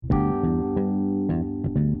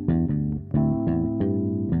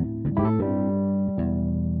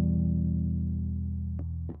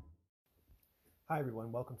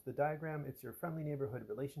everyone, welcome to the diagram. It's your friendly neighborhood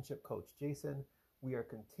relationship coach, Jason. We are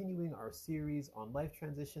continuing our series on life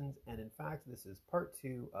transitions, and in fact, this is part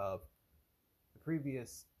 2 of the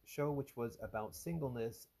previous show, which was about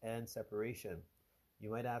singleness and separation.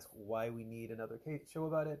 You might ask why we need another show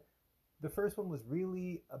about it. The first one was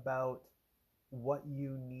really about what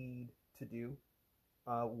you need to do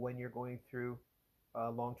when you're going through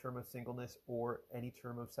a long term of singleness or any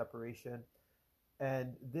term of separation.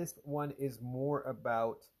 And this one is more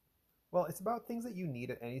about, well, it's about things that you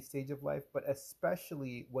need at any stage of life, but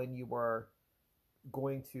especially when you are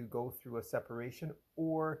going to go through a separation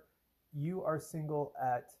or you are single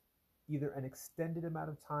at either an extended amount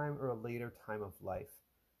of time or a later time of life.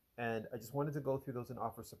 And I just wanted to go through those and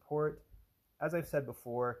offer support. As I've said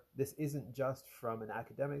before, this isn't just from an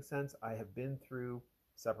academic sense. I have been through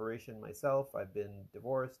separation myself. I've been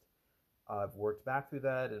divorced. I've worked back through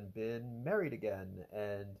that and been married again.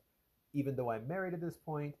 And even though I'm married at this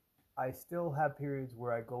point, I still have periods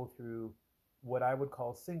where I go through what I would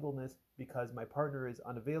call singleness because my partner is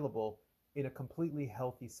unavailable in a completely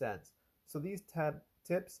healthy sense. So these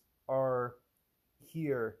tips are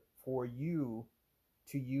here for you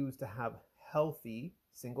to use to have healthy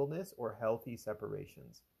singleness or healthy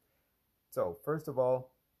separations. So first of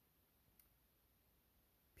all,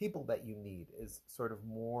 people that you need is sort of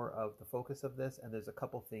more of the focus of this, and there's a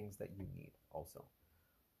couple things that you need also.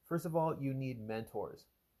 First of all, you need mentors.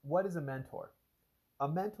 What is a mentor? A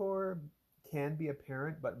mentor can be a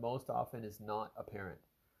parent, but most often is not a parent.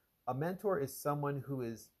 A mentor is someone who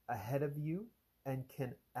is ahead of you and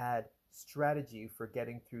can add strategy for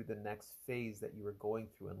getting through the next phase that you are going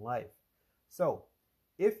through in life. So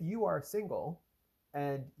if you are single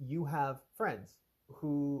and you have friends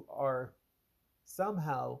who are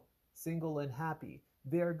somehow single and happy,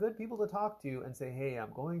 they are good people to talk to and say, hey,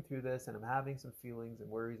 I'm going through this and I'm having some feelings and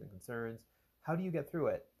worries and concerns. How do you get through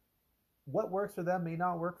it? What works for them may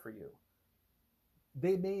not work for you.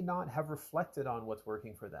 They may not have reflected on what's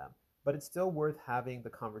working for them, but it's still worth having the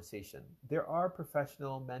conversation. There are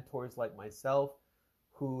professional mentors like myself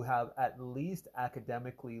who have at least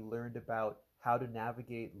academically learned about how to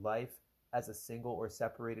navigate life as a single or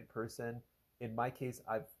separated person. In my case,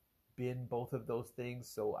 I've been both of those things,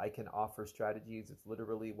 so I can offer strategies. It's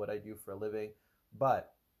literally what I do for a living.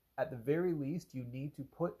 But at the very least, you need to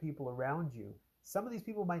put people around you. Some of these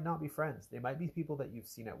people might not be friends. They might be people that you've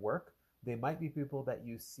seen at work. They might be people that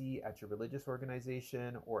you see at your religious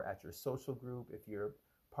organization or at your social group if you're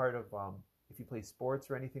part of, if you play sports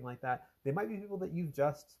or anything like that. They might be people that you've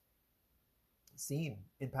just seen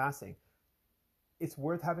in passing. It's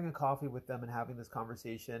worth having a coffee with them and having this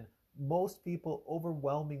conversation. Most people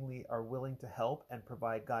overwhelmingly are willing to help and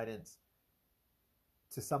provide guidance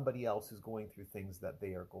to somebody else who's going through things that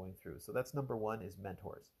they are going through. So that's number one, is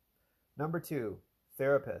mentors. Number two,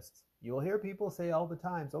 therapists. You'll hear people say all the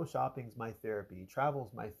time, oh, shopping's my therapy,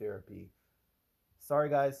 travel's my therapy. Sorry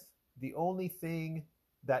guys, the only thing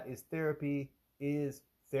that is therapy is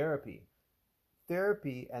therapy.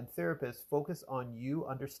 Therapy and therapists focus on you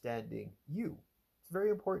understanding you. It's very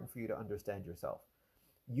important for you to understand yourself.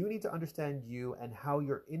 You need to understand you and how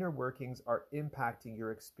your inner workings are impacting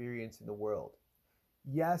your experience in the world.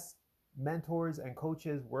 Yes, mentors and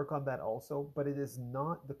coaches work on that also, but it is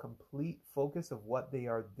not the complete focus of what they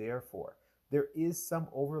are there for. There is some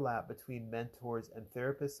overlap between mentors and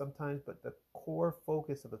therapists sometimes, but the core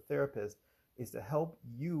focus of a therapist is to help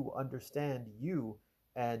you understand you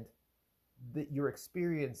and your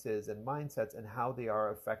experiences and mindsets and how they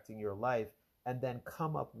are affecting your life, and then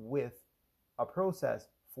come up with a process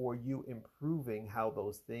for you improving how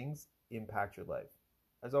those things impact your life.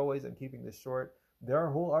 As always, I'm keeping this short. There are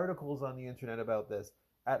whole articles on the internet about this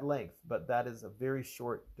at length, but that is a very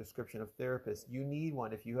short description of therapists. You need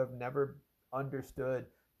one if you have never understood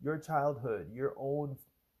your childhood, your own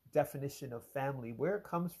definition of family, where it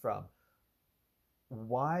comes from,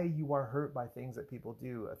 why you are hurt by things that people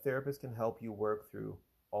do. A therapist can help you work through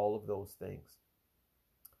all of those things.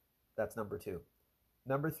 That's number two.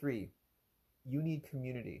 Number three, you need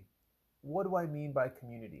community. What do I mean by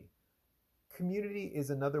community? Community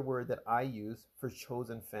is another word that I use for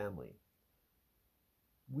chosen family.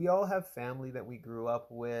 We all have family that we grew up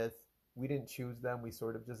with. We didn't choose them. We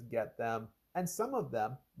sort of just get them. And some of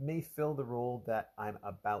them may fill the role that I'm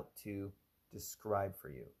about to describe for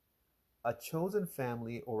you. A chosen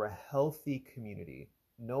family or a healthy community.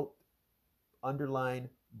 Note, underline,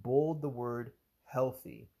 bold the word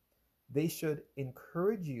healthy. They should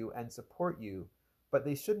encourage you and support you, but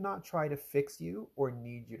they should not try to fix you or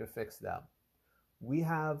need you to fix them. We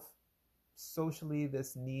have socially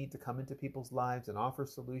this need to come into people's lives and offer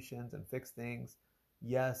solutions and fix things.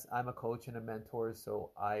 Yes, I'm a coach and a mentor, so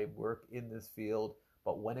I work in this field.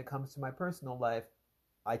 But when it comes to my personal life,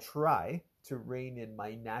 I try to rein in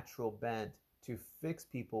my natural bent to fix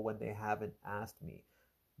people when they haven't asked me.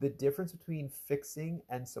 The difference between fixing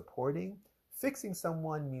and supporting, fixing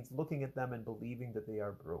someone means looking at them and believing that they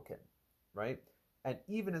are broken, right? And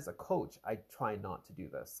even as a coach, I try not to do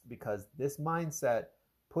this because this mindset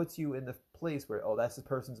puts you in the place where, oh, that's this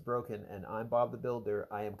person's broken and I'm Bob the Builder,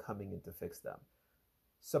 I am coming in to fix them.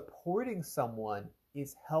 Supporting someone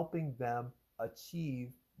is helping them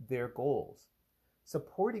achieve their goals.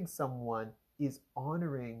 Supporting someone is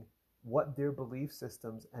honoring what their belief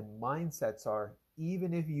systems and mindsets are,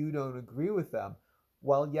 even if you don't agree with them.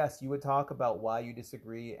 Well, yes, you would talk about why you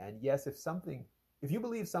disagree. And yes, if you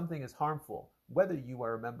believe something is harmful, whether you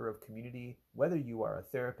are a member of community, whether you are a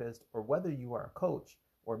therapist, or whether you are a coach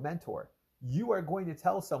or mentor, you are going to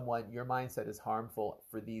tell someone your mindset is harmful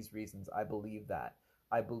for these reasons. I believe that.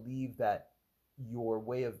 I believe that your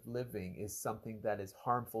way of living is something that is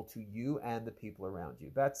harmful to you and the people around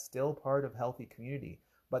you. That's still part of healthy community,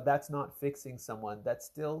 but that's not fixing someone. That's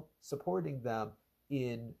still supporting them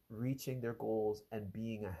in reaching their goals and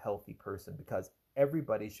being a healthy person because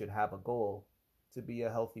everybody should have a goal to be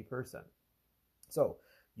a healthy person. So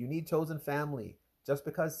you need chosen family. Just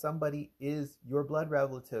because somebody is your blood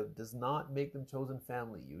relative does not make them chosen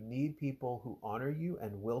family. You need people who honor you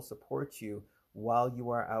and will support you while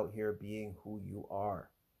you are out here being who you are.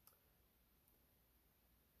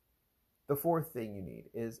 The fourth thing you need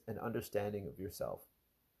is an understanding of yourself,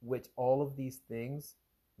 which all of these things,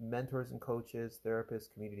 mentors and coaches,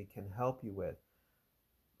 therapists, community can help you with.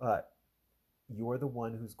 But you're the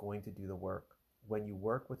one who's going to do the work. When you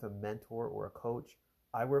work with a mentor or a coach,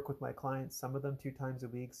 I work with my clients, some of them 2 times a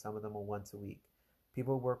week, some of them once a week.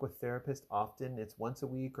 People who work with therapists, often it's once a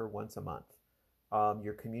week or once a month.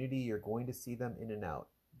 Your community, you're going to see them in and out.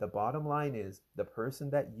 The bottom line is the person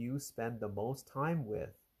that you spend the most time with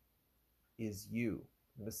is you.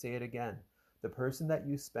 I'm going to say it again. The person that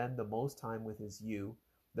you spend the most time with is you.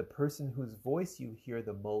 The person whose voice you hear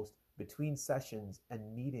the most between sessions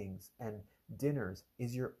and meetings and dinners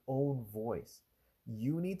is your own voice.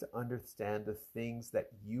 You need to understand the things that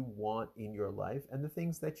you want in your life and the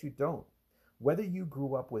things that you don't. Whether you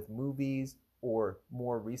grew up with movies or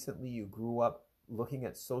more recently you grew up looking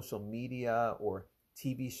at social media or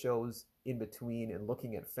TV shows in between and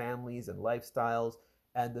looking at families and lifestyles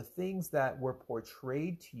and the things that were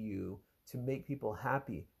portrayed to you to make people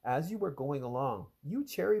happy. As you were going along, you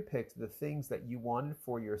cherry picked the things that you wanted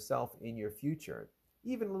for yourself in your future.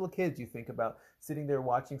 Even little kids, you think about sitting there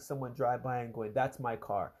watching someone drive by and going, that's my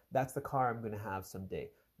car. That's the car I'm going to have someday.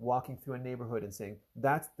 Walking through a neighborhood and saying,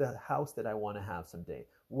 that's the house that I want to have someday.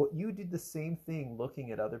 Well, you did the same thing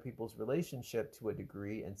looking at other people's relationship to a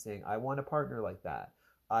degree and saying, I want a partner like that.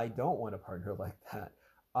 I don't want a partner like that.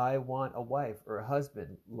 I want a wife or a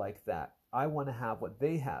husband like that. I want to have what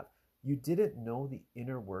they have. You didn't know the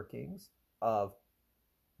inner workings of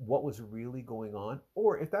what was really going on,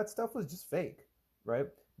 or if that stuff was just fake, right?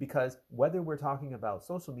 Because whether we're talking about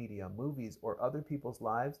social media, movies, or other people's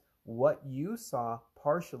lives, what you saw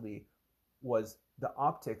partially was the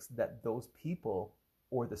optics that those people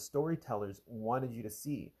or the storytellers wanted you to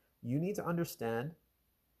see. You need to understand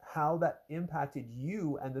how that impacted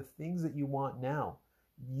you and the things that you want now.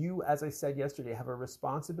 You, as I said yesterday, have a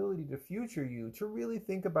responsibility to future you to really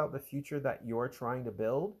think about the future that you're trying to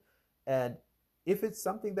build and if it's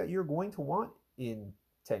something that you're going to want in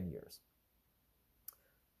 10 years.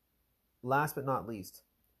 Last but not least,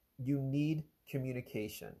 you need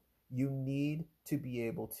communication. You need to be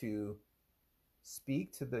able to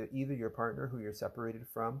speak to either your partner who you're separated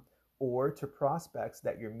from or to prospects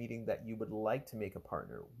that you're meeting that you would like to make a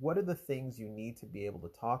partner. What are the things you need to be able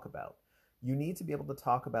to talk about? You need to be able to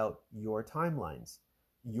talk about your timelines,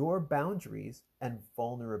 your boundaries, and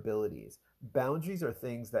vulnerabilities. Boundaries are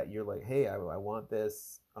things that you're like, hey, I want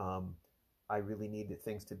this. I really need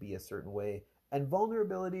things to be a certain way. And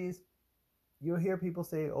vulnerabilities, you'll hear people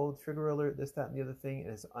say, oh, trigger alert, this, that, and the other thing. It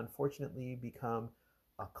has unfortunately become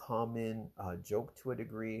a common joke to a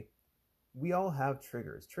degree. We all have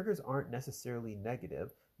triggers. Triggers aren't necessarily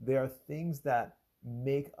negative. They are things that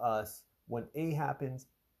make us, when A happens,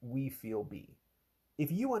 we feel B.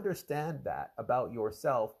 If you understand that about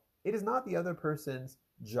yourself, it is not the other person's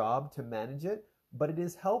job to manage it, but it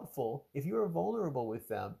is helpful if you are vulnerable with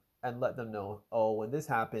them and let them know, oh, when this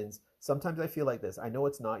happens, sometimes I feel like this. I know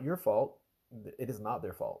it's not your fault. It is not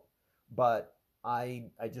their fault. But I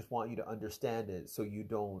just want you to understand it so you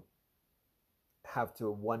don't have to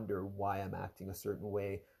wonder why I'm acting a certain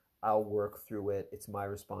way. I'll work through it. It's my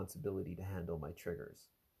responsibility to handle my triggers.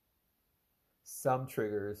 some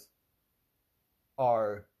triggers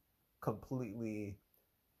are completely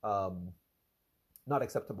um, not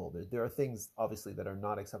acceptable. There are things obviously that are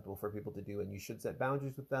not acceptable for people to do, and you should set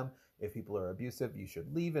boundaries with them. If people are abusive, you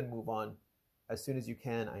should leave and move on as soon as you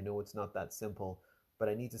can. I know it's not that simple, but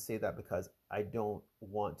I need to say that because I don't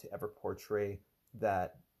want to ever portray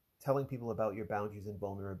that telling people about your boundaries and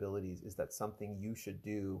vulnerabilities is that something you should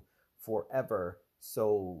do forever.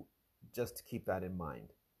 So just keep that in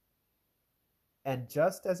mind. And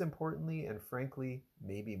just as importantly, and frankly,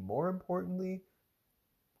 maybe more importantly,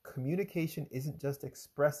 communication isn't just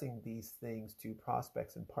expressing these things to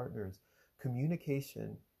prospects and partners.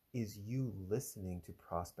 Communication is you listening to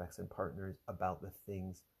prospects and partners about the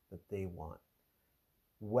things that they want.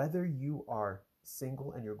 Whether you are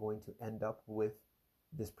single and you're going to end up with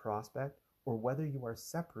this prospect, or whether you are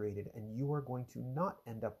separated and you are going to not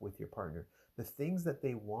end up with your partner, the things that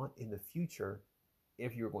they want in the future,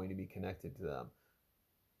 if you're going to be connected to them,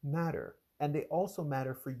 matter. And they also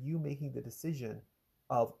matter for you making the decision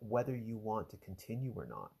of whether you want to continue or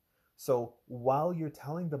not. So while you're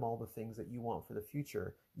telling them all the things that you want for the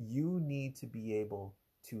future, you need to be able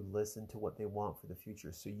to listen to what they want for the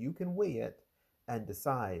future so you can weigh it and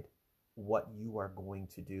decide what you are going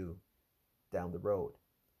to do down the road.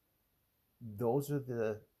 Those are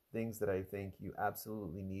the things that I think you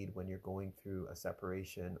absolutely need when you're going through a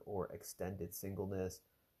separation or extended singleness.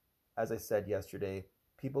 As I said yesterday,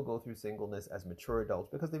 people go through singleness as mature adults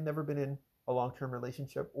because they've never been in a long-term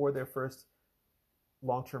relationship, or their first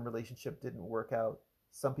long-term relationship didn't work out.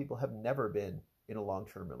 Some people have never been in a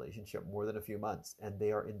long-term relationship more than a few months, and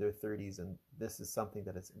they are in their 30s, and this is something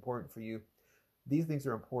that is important for you. These things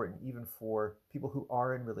are important even for people who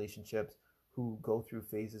are in relationships, who go through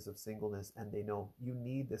phases of singleness, and they know you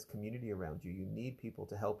need this community around you. You need people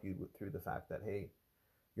to help you through the fact that, hey,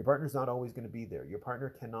 your partner's not always going to be there. Your partner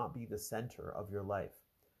cannot be the center of your life.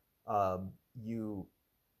 You,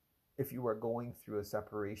 if you are going through a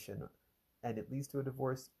separation and it leads to a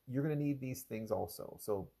divorce, you're going to need these things also.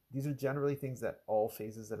 So these are generally things that all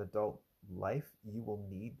phases of adult life, you will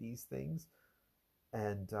need these things.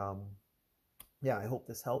 And yeah, I hope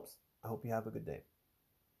this helps. I hope you have a good day.